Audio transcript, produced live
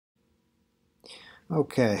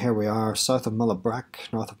Okay, here we are, south of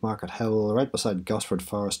Mullabrack, north of Markethill, right beside Gosford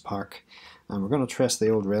Forest Park, and we're going to trace the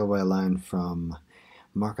old railway line from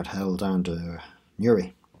Markethill down to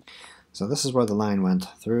Newry. So this is where the line went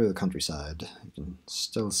through the countryside. You can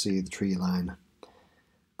still see the tree line.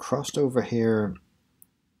 Crossed over here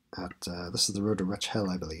at, this is the road to Rich Hill,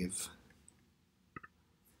 I believe.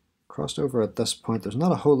 Crossed over at this point. There's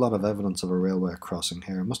not a whole lot of evidence of a railway crossing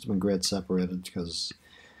here. It must have been grade separated because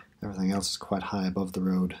everything else is quite high above the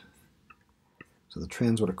road. So the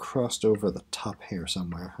trains would have crossed over the top here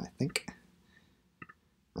somewhere, I think.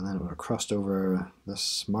 And then it would have crossed over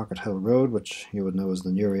this Markethill Road, which you would know as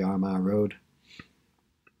the Newry Armagh Road.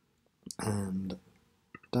 And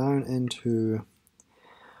down into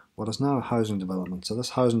what is now a housing development. So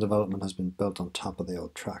this housing development has been built on top of the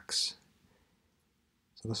old tracks.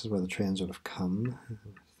 So this is where the trains would have come.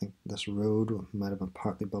 I think this road might have been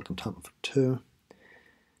partly built on top of it too.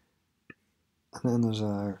 And then there's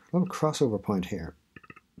a little crossover point here.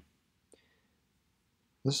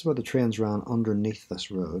 This is where the trains ran underneath this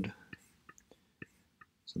road.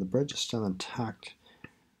 So the bridge is still intact.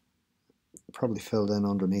 Probably filled in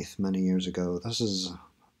underneath many years ago. This is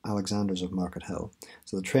Alexander's of Markethill.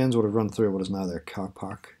 So the trains would have run through what is now their car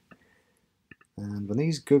park. And when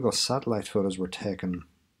these Google satellite photos were taken,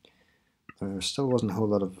 there still wasn't a whole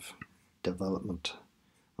lot of development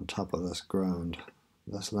on top of this ground.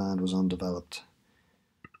 This land was undeveloped.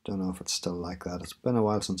 Don't know if it's still like that. It's been a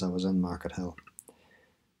while since I was in Markethill.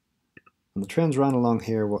 And the trains ran along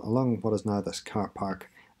here, along what is now this car park,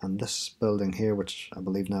 and this building here, which I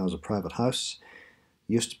believe now is a private house,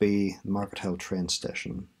 used to be the Markethill train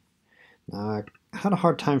station. Now, I had a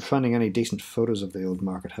hard time finding any decent photos of the old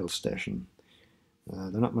Markethill station.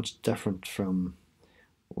 They're not much different from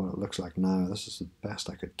what it looks like now. This is the best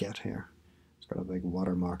I could get here. It's got a big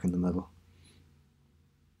watermark in the middle.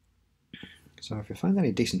 So if you find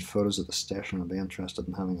any decent photos of the station, I'll be interested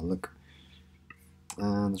in having a look.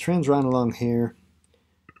 And the trains ran along here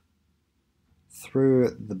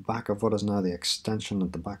through the back of what is now the extension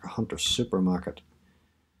at the back of Hunter's Supermarket.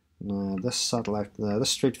 Now this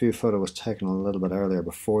street view photo was taken a little bit earlier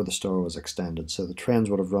before the store was extended, so the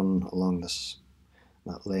trains would have run along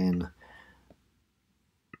that lane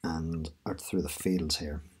and out through the fields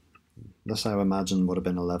here. This, I imagine, would have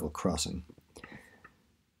been a level crossing.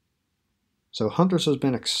 So Hunter's has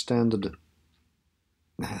been extended.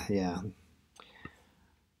 Yeah.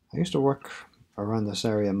 I used to work around this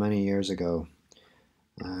area many years ago,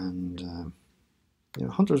 and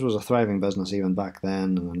Hunter's was a thriving business even back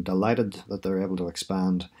then, and I'm delighted that they're able to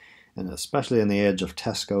expand, and especially in the age of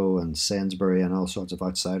Tesco and Sainsbury and all sorts of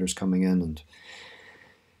outsiders coming in and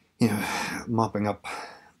mopping up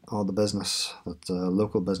all the business that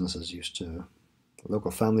local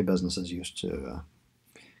family businesses used to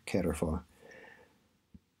cater for.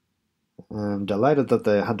 I'm delighted that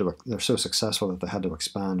they're so successful that they had to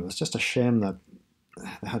expand. It was just a shame that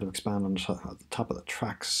they had to expand on the top of the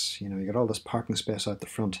tracks. You got all this parking space out the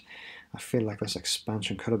front. I feel like this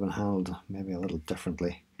expansion could have been handled maybe a little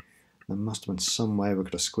differently. There must have been some way we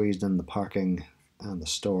could have squeezed in the parking and the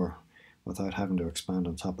store without having to expand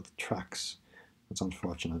on top of the tracks. It's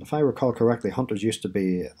unfortunate. If I recall correctly, Hunter's used to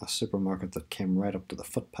be a supermarket that came right up to the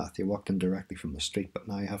footpath. You walked in directly from the street, but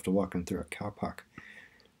now you have to walk in through a car park.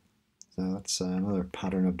 So that's another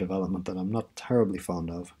pattern of development that I'm not terribly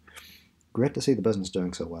fond of. Great to see the business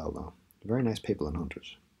doing so well, though. Very nice people in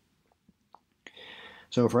Hunter's.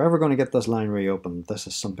 So if we're ever going to get this line reopened, this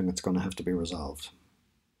is something that's going to have to be resolved.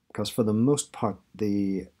 Because for the most part,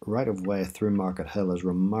 the right-of-way through Markethill is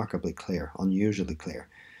remarkably clear, unusually clear.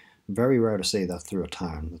 Very rare to see that through a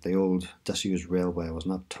town, that the old disused railway was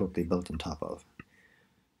not totally built on top of.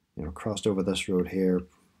 Crossed over this road here.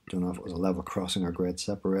 Don't know if it was a level crossing or grade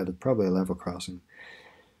separated. Probably a level crossing.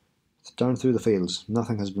 It's down through the fields.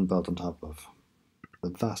 Nothing has been built on top of the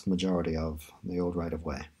vast majority of the old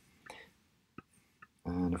right-of-way.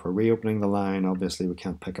 And if we're reopening the line, obviously we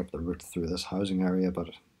can't pick up the route through this housing area, but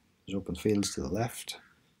there's open fields to the left,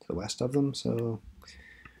 to the west of them, so it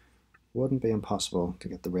wouldn't be impossible to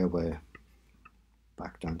get the railway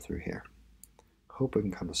back down through here. Hope we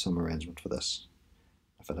can come to some arrangement for this,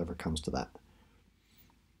 if it ever comes to that.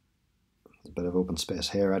 There's a bit of open space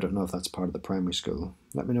here. I don't know if that's part of the primary school.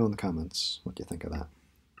 Let me know in the comments what you think of that.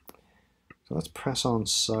 So let's press on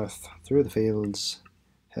south through the fields,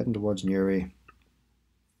 heading towards Newry.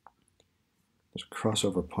 There's a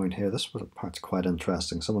crossover point here. This part's quite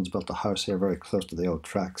interesting. Someone's built a house here very close to the old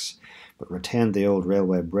tracks, but retained the old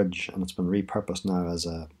railway bridge, and it's been repurposed now as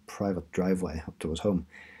a private driveway up to his home.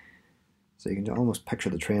 So you can almost picture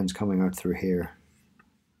the trains coming out through here.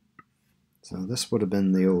 So this would have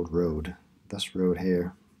been the old road. this road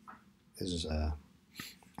here is a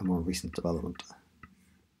more recent development.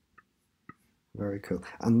 Very cool.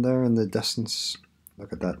 And there in the distance,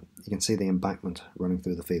 look at that, you can see the embankment running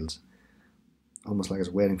through the fields. Almost like it's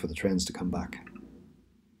waiting for the trains to come back.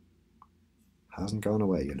 Hasn't gone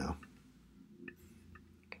away, you know.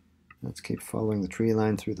 Let's keep following the tree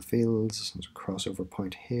line through the fields. There's a crossover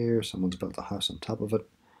point here. Someone's built a house on top of it.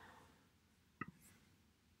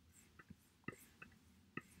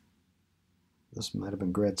 This might have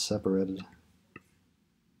been grade separated.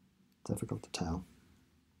 Difficult to tell.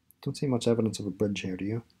 Don't see much evidence of a bridge here, do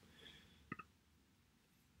you?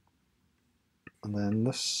 And then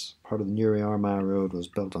this part of the Newry Armagh road was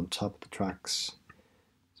built on top of the tracks.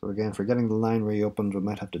 So again, for getting the line reopened, we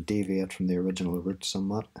might have to deviate from the original route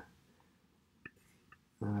somewhat.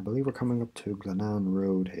 And I believe we're coming up to Glenanne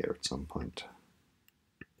Road here at some point.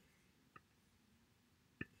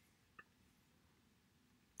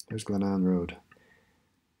 Here's Glenanne Road.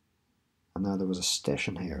 And now there was a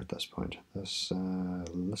station here at this point. What was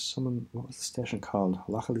the station called?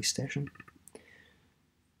 Lochley Station?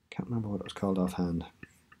 Can't remember what it was called offhand.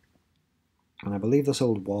 And I believe this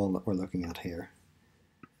old wall that we're looking at here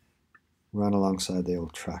ran alongside the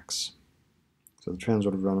old tracks. So the trains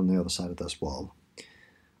would have run on the other side of this wall.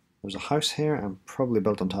 There's a house here and probably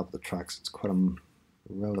built on top of the tracks. It's quite a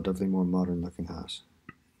relatively more modern looking house.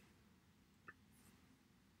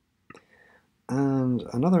 And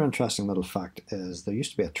another interesting little fact is there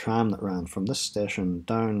used to be a tram that ran from this station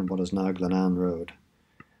down what is now Glenanne Road.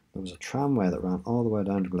 There was a tramway that ran all the way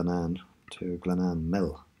down to Glenanne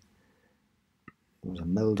Mill. There was a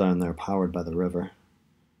mill down there powered by the river.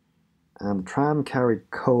 And the tram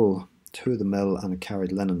carried coal to the mill and it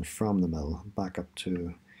carried linen from the mill back up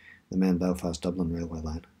to the main Belfast-Dublin railway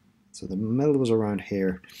line. So the mill was around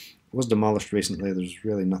here. It was demolished recently. There's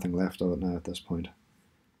really nothing left of it now at this point.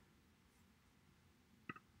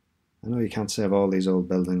 I know you can't save all these old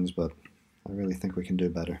buildings, but I really think we can do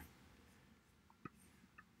better.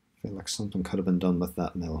 I feel like something could have been done with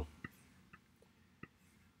that mill.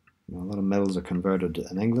 You know, a lot of mills are converted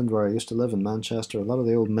in England, where I used to live in Manchester. A lot of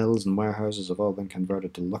the old mills and warehouses have all been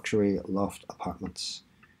converted to luxury loft apartments.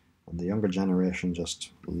 And the younger generation just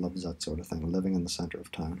loves that sort of thing, living in the centre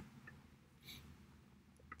of town.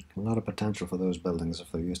 A lot of potential for those buildings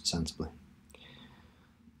if they're used sensibly.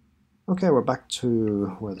 Okay, we're back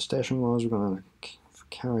to where the station was. We're going to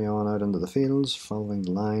carry on out into the fields, following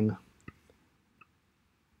the line.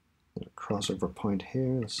 There's a crossover point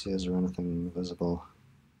here. Let's see, is there anything visible?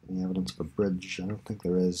 Any evidence of a bridge? I don't think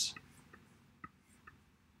there is.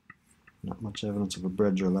 Not much evidence of a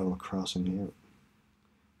bridge or level crossing here.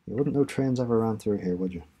 You wouldn't know trains ever ran through here,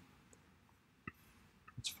 would you?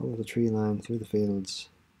 Let's follow the tree line through the fields.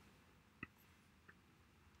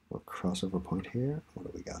 A crossover point here. What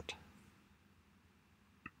do we got?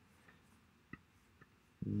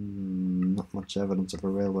 Not much evidence of a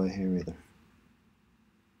railway here either.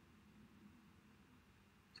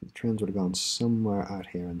 So the trains would have gone somewhere out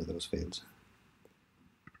here into those fields.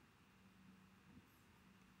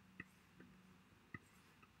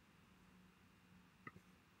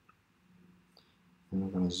 And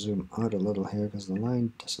we're going to zoom out a little here because the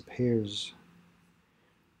line disappears,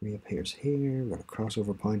 reappears here. We've got a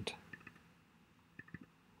crossover point.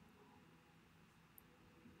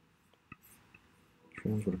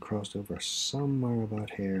 Trains would have crossed over somewhere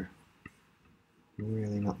about here.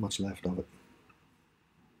 Really not much left of it.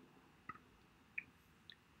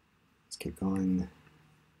 Let's keep going.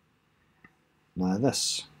 Now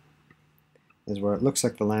this is where it looks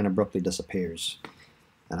like the line abruptly disappears.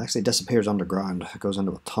 It actually disappears underground. It goes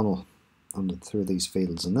into a tunnel through these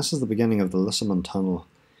fields. And this is the beginning of the Lissamon Tunnel.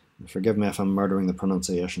 And forgive me if I'm murdering the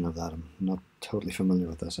pronunciation of that. I'm not totally familiar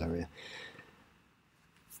with this area.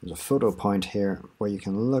 There's a photo point here where you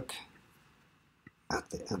can look at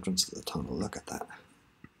the entrance to the tunnel. Look at that.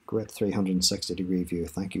 Great 360-degree view.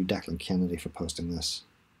 Thank you, Declan Kennedy, for posting this.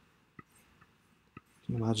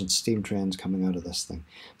 Can you imagine steam trains coming out of this thing?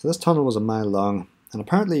 So this tunnel was a mile long, and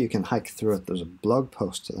apparently you can hike through it. There's a blog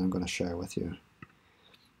post that I'm going to share with you.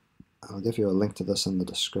 I'll give you a link to this in the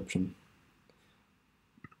description.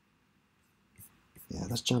 Yeah,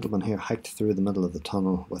 this gentleman here hiked through the middle of the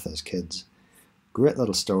tunnel with his kids. Great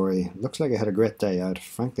little story. Looks like I had a great day out.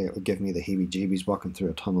 Frankly, it would give me the heebie-jeebies walking through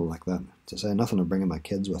a tunnel like that. To say nothing of bringing my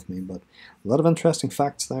kids with me, but a lot of interesting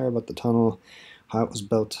facts there about the tunnel, how it was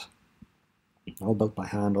built, all built by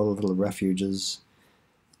hand, all the little refuges.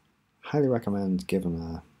 Highly recommend giving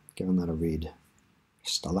that a read.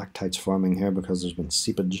 Stalactites forming here because there's been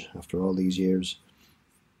seepage after all these years.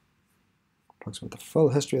 Talks about the full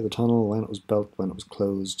history of the tunnel, when it was built, when it was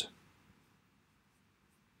closed.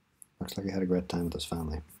 Looks like he had a great time with his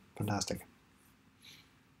family. Fantastic.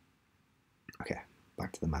 Okay,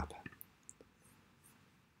 back to the map.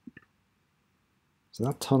 So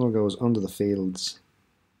that tunnel goes under the fields,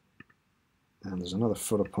 and there's another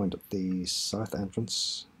photo point at the south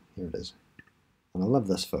entrance. Here it is. And I love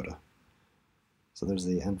this photo. So there's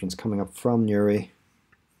the entrance coming up from Newry.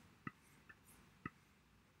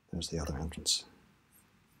 There's the other entrance.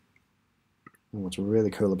 And what's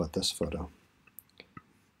really cool about this photo,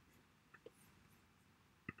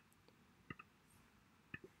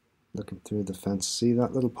 looking through the fence, see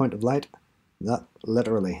that little point of light? That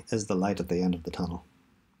literally is the light at the end of the tunnel.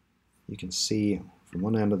 You can see from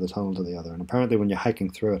one end of the tunnel to the other, and apparently when you're hiking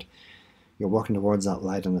through it, you're walking towards that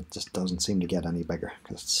light and it just doesn't seem to get any bigger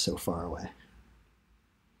because it's so far away.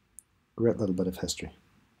 Great little bit of history.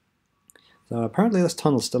 So apparently this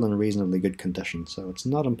tunnel's still in reasonably good condition, so it's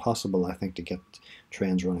not impossible, I think, to get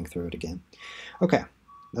trains running through it again. Okay,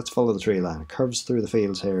 let's follow the tree line. It curves through the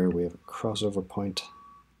fields here. We have a crossover point.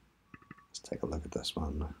 Let's take a look at this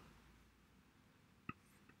one.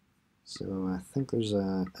 So I think there's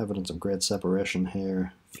evidence of grade separation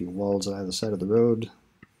here. A few walls at either side of the road.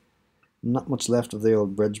 Not much left of the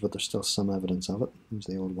old bridge, but there's still some evidence of it. There's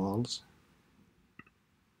the old walls.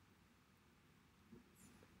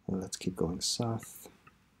 Let's keep going south.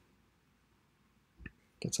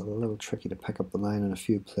 Gets a little tricky to pick up the line in a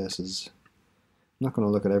few places. I'm not going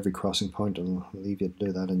to look at every crossing point, and I'll leave you to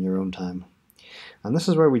do that in your own time. And this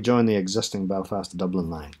is where we join the existing Belfast-Dublin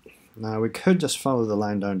line. Now we could just follow the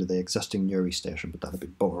line down to the existing Newry station, but that'd be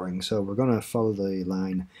boring. So we're going to follow the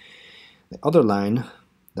line, the other line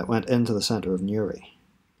that went into the centre of Newry.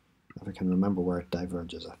 If I can remember where it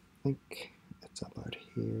diverges, I think it's about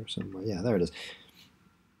here somewhere. Yeah, there it is.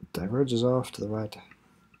 Diverges off to the right.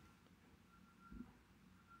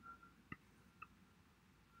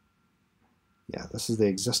 Yeah, this is the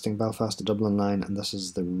existing Belfast to Dublin line, and this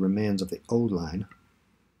is the remains of the old line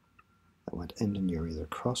that went into Newry. There's a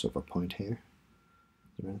crossover point here.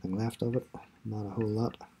 Is there anything left of it? Not a whole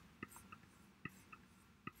lot.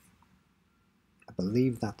 I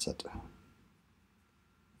believe that's it.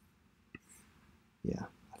 Yeah,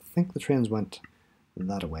 I think the trains went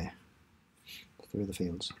that way, through the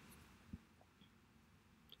fields.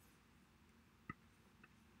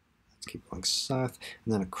 Let's keep going south,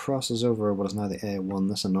 and then it crosses over what is now the A1.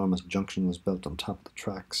 This enormous junction was built on top of the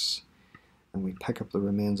tracks, and we pick up the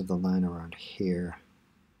remains of the line around here.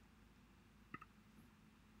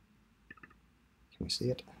 Can we see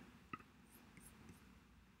it?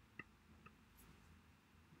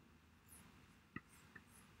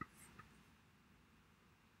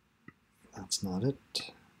 That's not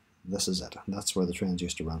it. This is it. That's where the trains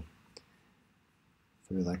used to run.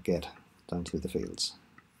 Through that gate, down through the fields.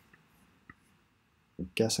 I'm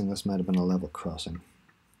guessing this might have been a level crossing.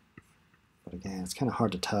 But again, it's kind of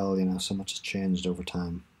hard to tell, you know, so much has changed over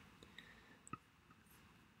time.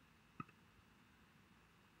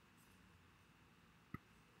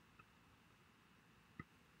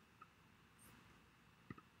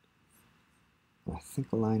 I think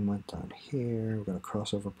the line went down here. We've got a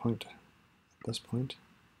crossover point at this point.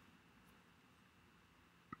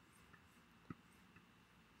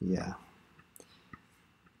 Yeah.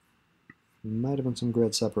 Might have been some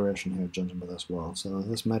grade separation here, judging by this wall. So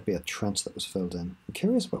this might be a trench that was filled in. I'm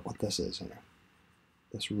curious about what this is here.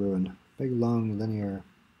 This ruin. Big, long, linear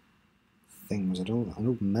thing. Was it an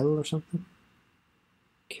old mill or something?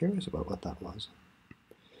 Curious about what that was.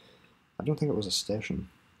 I don't think it was a station.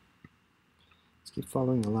 Let's keep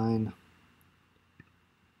following the line.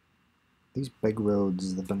 These big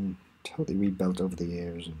roads, they've been totally rebuilt over the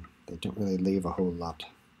years, and they don't really leave a whole lot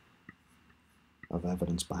of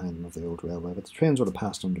evidence behind them of the old railway, but the trains would have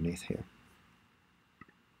passed underneath here.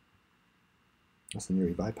 That's the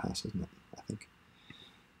Newry bypass, isn't it? I think.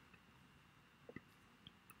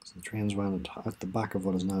 So the trains ran at the back of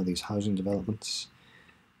what is now these housing developments.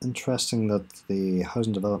 Interesting that the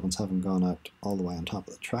housing developments haven't gone out all the way on top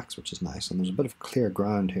of the tracks, which is nice, and there's a bit of clear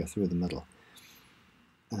ground here through the middle.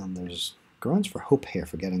 And there's grounds for hope here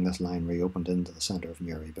for getting this line reopened into the centre of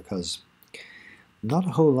Newry, because not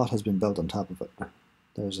a whole lot has been built on top of it.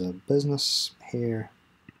 There's a business here,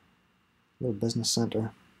 a little business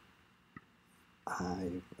centre.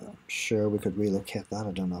 I'm sure we could relocate that.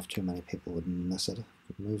 I don't know if too many people would miss it.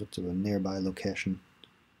 Could move it to a nearby location.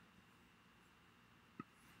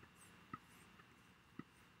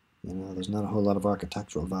 You know, there's not a whole lot of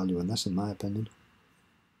architectural value in this, in my opinion.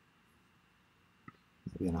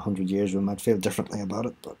 Maybe in 100 years we might feel differently about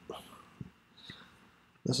it, but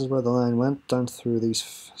this is where the line went, down through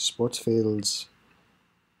these sports fields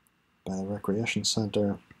by the recreation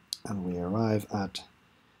centre, and we arrive at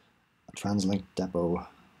Translink depot.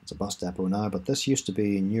 It's a bus depot now, but this used to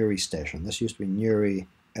be Newry Station. This used to be Newry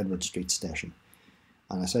Edward Street Station.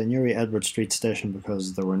 And I say Newry Edward Street Station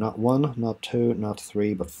because there were not one, not two, not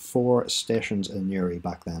three, but 4 stations in Newry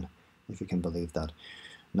back then, if you can believe that.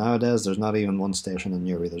 Nowadays, there's not even one station in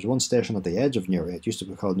Newry. There's one station at the edge of Newry. It used to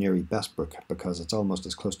be called Newry Bestbrook because it's almost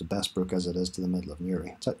as close to Bestbrook as it is to the middle of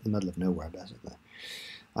Newry. It's at the middle of nowhere, basically.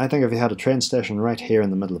 I think if you had a train station right here in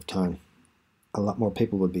the middle of town, a lot more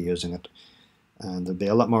people would be using it. And there'd be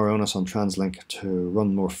a lot more onus on Translink to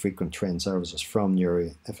run more frequent train services from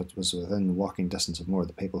Newry if it was within walking distance of more of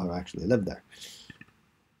the people who actually live there.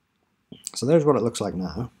 So there's what it looks like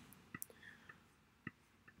now.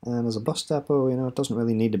 And as a bus depot, you know, it doesn't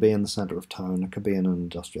really need to be in the centre of town. It could be in an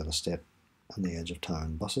industrial estate on the edge of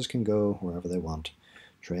town. Buses can go wherever they want.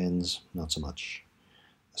 Trains, not so much.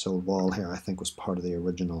 This old wall here, I think, was part of the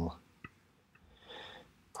original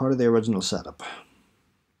setup.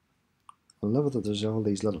 I love it that there's all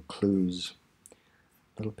these little clues,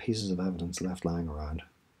 little pieces of evidence left lying around.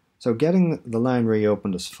 So getting the line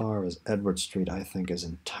reopened as far as Edward Street, I think, is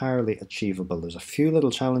entirely achievable. There's a few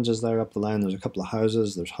little challenges there up the line. There's a couple of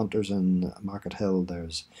houses. There's Hunters in Markethill.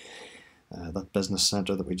 There's that business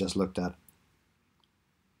centre that we just looked at.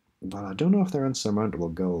 But I don't know if they're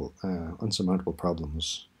unsurmountable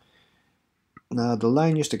problems. Now, the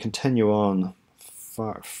line used to continue on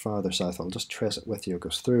farther south. I'll just trace it with you. It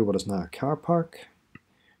goes through what is now a car park,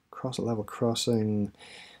 across a level crossing,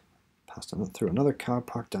 past through another car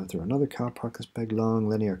park, down through another car park, this big long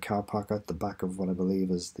linear car park out the back of what I believe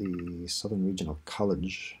is the Southern Regional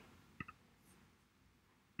College.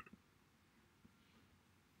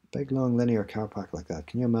 Big long linear car park like that.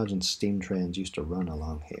 Can you imagine steam trains used to run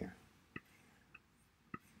along here?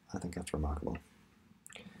 I think that's remarkable.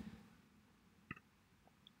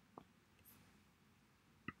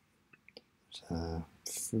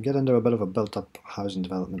 If we get into a bit of a built-up housing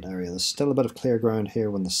development area, there's still a bit of clear ground here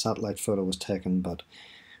when the satellite photo was taken, but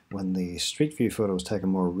when the street view photo was taken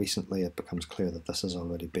more recently, it becomes clear that this has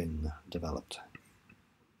already been developed.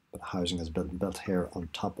 But housing has been built here on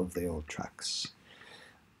top of the old tracks.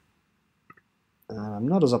 I'm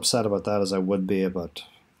not as upset about that as I would be about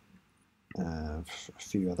a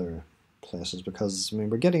few other places, because I mean,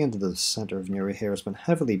 we're getting into the centre of Newry here. It's been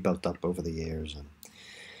heavily built up over the years, and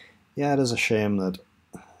yeah, it is a shame that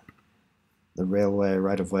the railway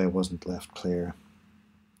right-of-way wasn't left clear.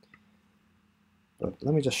 But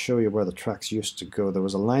let me just show you where the tracks used to go. There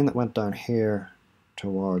was a line that went down here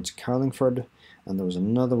towards Carlingford, and there was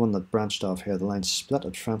another one that branched off here. The line split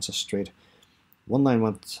at Francis Street. One line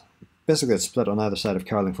went, basically it split on either side of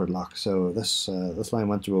Carlingford Lock, so this line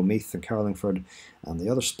went to Omeath and Carlingford, and the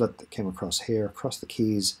other split that came across here, across the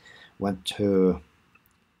quays, went to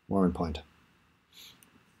Warrenpoint.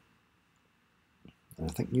 And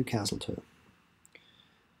I think Newcastle too.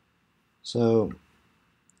 So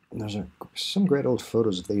there's some great old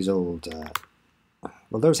photos of these old,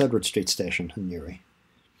 well, there's Edward Street Station in Newry.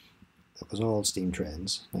 It was all steam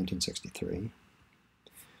trains, 1963.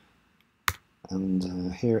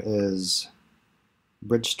 And here is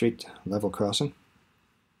Bridge Street level crossing.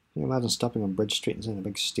 Can you imagine stopping on Bridge Street and seeing a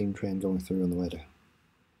big steam train going through on the way to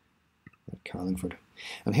Carlingford?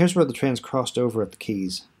 And here's where the trains crossed over at the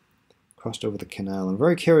quays. Crossed over the canal. I'm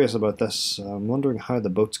very curious about this. I'm wondering how the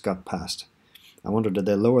boats got past. I wonder, did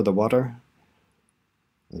they lower the water?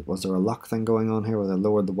 Was there a lock thing going on here where they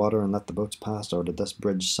lowered the water and let the boats pass, or did this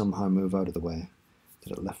bridge somehow move out of the way?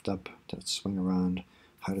 Did it lift up? Did it swing around?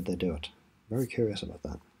 How did they do it? Very curious about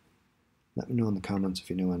that. Let me know in the comments if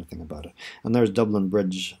you know anything about it. And there's Dublin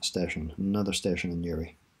Bridge Station, another station in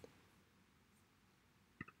Newry.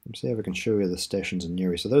 Let me see if I can show you the stations in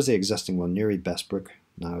Newry. So there's the existing one, Newry Bestbrook.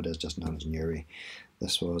 Now it is just known as Newry.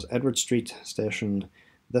 This was Edward Street Station.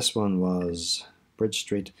 This one was Bridge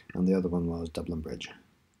Street, and the other one was Dublin Bridge.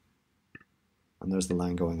 And there's the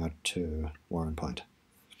line going out to Warrenpoint.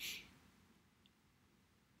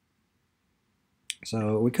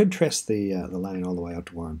 So we could trace the line all the way out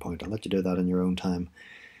to Warrenpoint. I'll let you do that in your own time.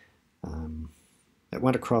 It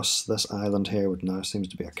went across this island here, which now seems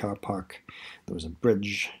to be a car park. There was a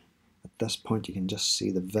bridge. At this point you can just see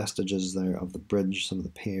the vestiges there of the bridge, some of the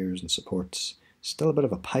piers and supports. Still a bit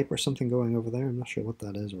of a pipe or something going over there. I'm not sure what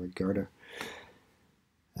that is, or a girder.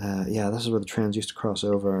 Yeah, this is where the trains used to cross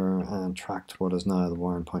over and tracked what is now the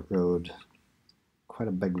Warrenpoint Road. Quite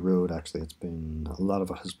a big road, actually. It's been, a lot of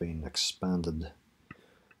it has been expanded.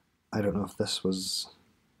 I don't know if this was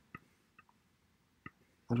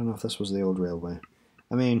the old railway.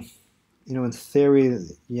 I mean, you know, in theory,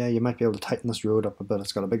 yeah, you might be able to tighten this road up a bit.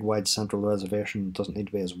 It's got a big wide central reservation. It doesn't need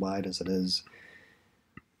to be as wide as it is.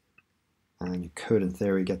 and you could, in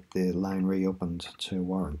theory, get the line reopened to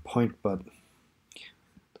Warrenpoint, but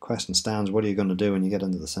the question stands, what are you going to do when you get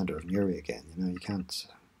into the centre of Newry again? You know, you can't,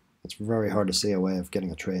 it's very hard to see a way of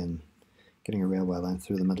getting a railway line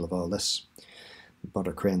through the middle of all this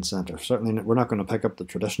butter crane centre. Certainly we're not going to pick up the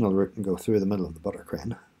traditional route and go through the middle of the butter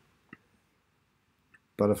crane.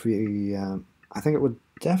 But if we, I think it would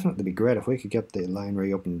definitely be great if we could get the line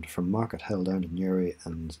reopened from Markethill down to Newry,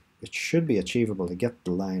 and it should be achievable to get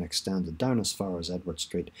the line extended down as far as Edward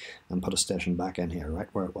Street and put a station back in here, right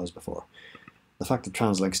where it was before. The fact that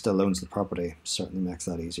Translink still owns the property certainly makes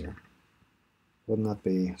that easier. Wouldn't that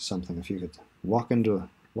be something if you could walk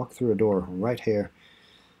through a door right here,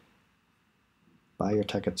 buy your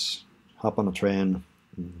tickets, hop on a train,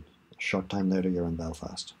 and a short time later you're in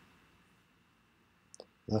Belfast.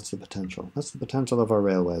 That's the potential. That's the potential of our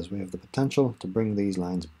railways. We have the potential to bring these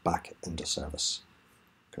lines back into service,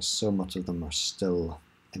 because so much of them are still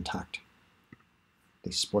intact.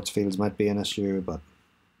 These sports fields might be an issue, but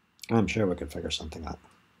I'm sure we could figure something out.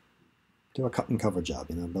 Do a cut and cover job,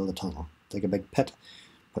 you know, build a tunnel. Take a big pit,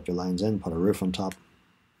 put your lines in, put a roof on top,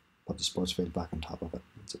 put the sports field back on top of it.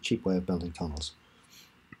 It's a cheap way of building tunnels.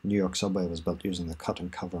 New York subway was built using the cut and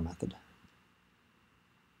cover method.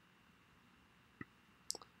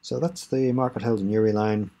 So that's the Markethill to Newry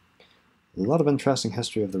line. A lot of interesting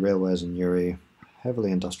history of the railways in Newry, heavily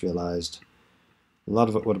industrialised. A lot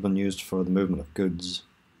of it would have been used for the movement of goods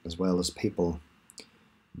as well as people.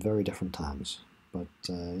 Very different times. But,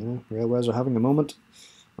 you know, railways are having a moment.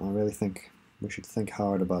 I really think we should think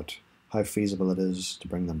hard about how feasible it is to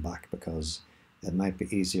bring them back, because it might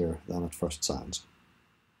be easier than it first sounds.